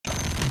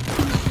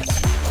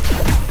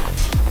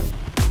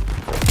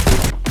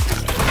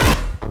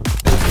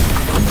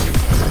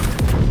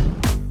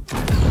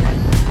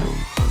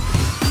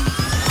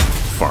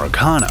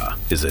Farcana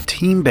is a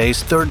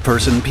team-based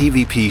third-person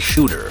PvP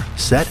shooter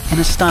set in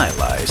a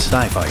stylized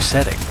sci-fi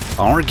setting.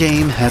 Our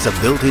game has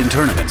a built-in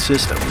tournament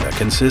system that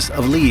consists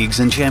of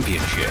leagues and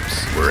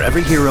championships, where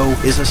every hero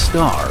is a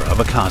star of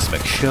a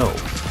cosmic show.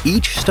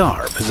 Each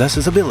star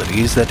possesses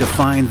abilities that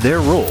define their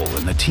role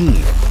in the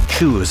team.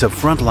 Choose a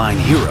frontline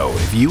hero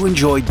if you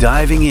enjoy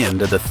diving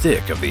into the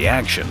thick of the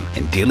action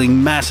and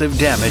dealing massive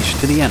damage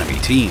to the enemy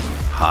team.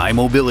 High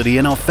mobility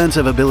and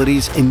offensive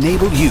abilities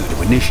enable you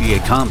to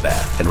initiate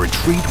combat and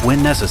retreat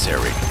when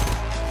necessary.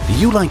 Do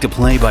you like to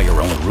play by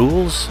your own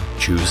rules?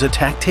 Choose a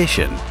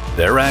tactician.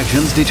 Their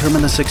actions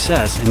determine the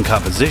success and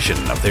composition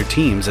of their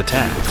team's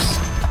attacks.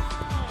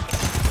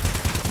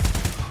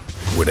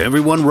 When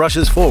everyone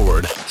rushes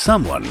forward,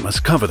 someone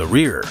must cover the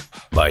rear.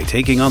 By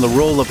taking on the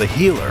role of the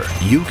healer,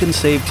 you can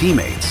save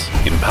teammates,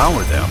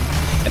 empower them,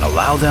 and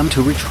allow them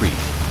to retreat.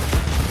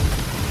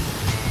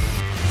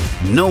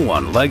 No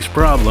one likes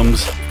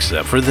problems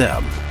except for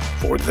them,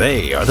 for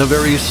they are the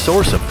very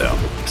source of them.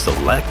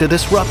 Select a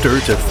disruptor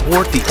to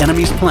thwart the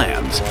enemy's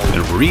plans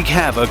and wreak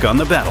havoc on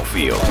the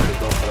battlefield.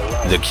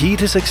 The key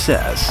to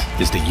success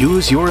is to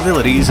use your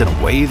abilities in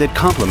a way that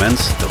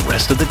complements the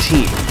rest of the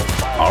team.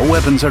 Our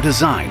weapons are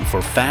designed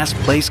for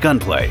fast-paced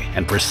gunplay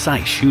and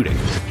precise shooting.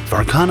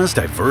 Farcana's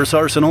diverse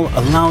arsenal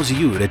allows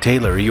you to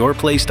tailor your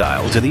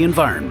playstyle to the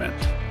environment.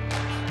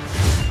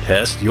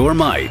 Test your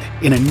might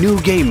in a new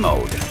game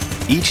mode.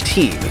 Each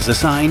team is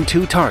assigned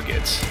 2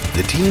 targets.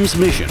 The team's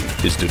mission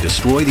is to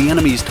destroy the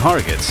enemy's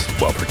targets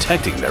while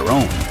protecting their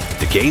own.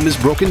 The game is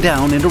broken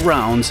down into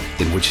rounds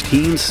in which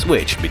teams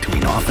switch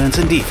between offense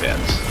and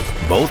defense.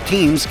 Both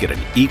teams get an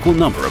equal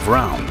number of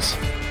rounds.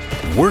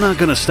 We're not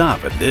going to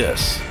stop at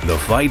this. The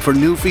fight for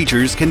new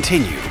features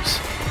continues.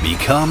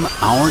 Become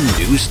our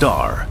new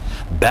star.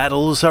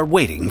 Battles are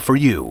waiting for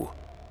you.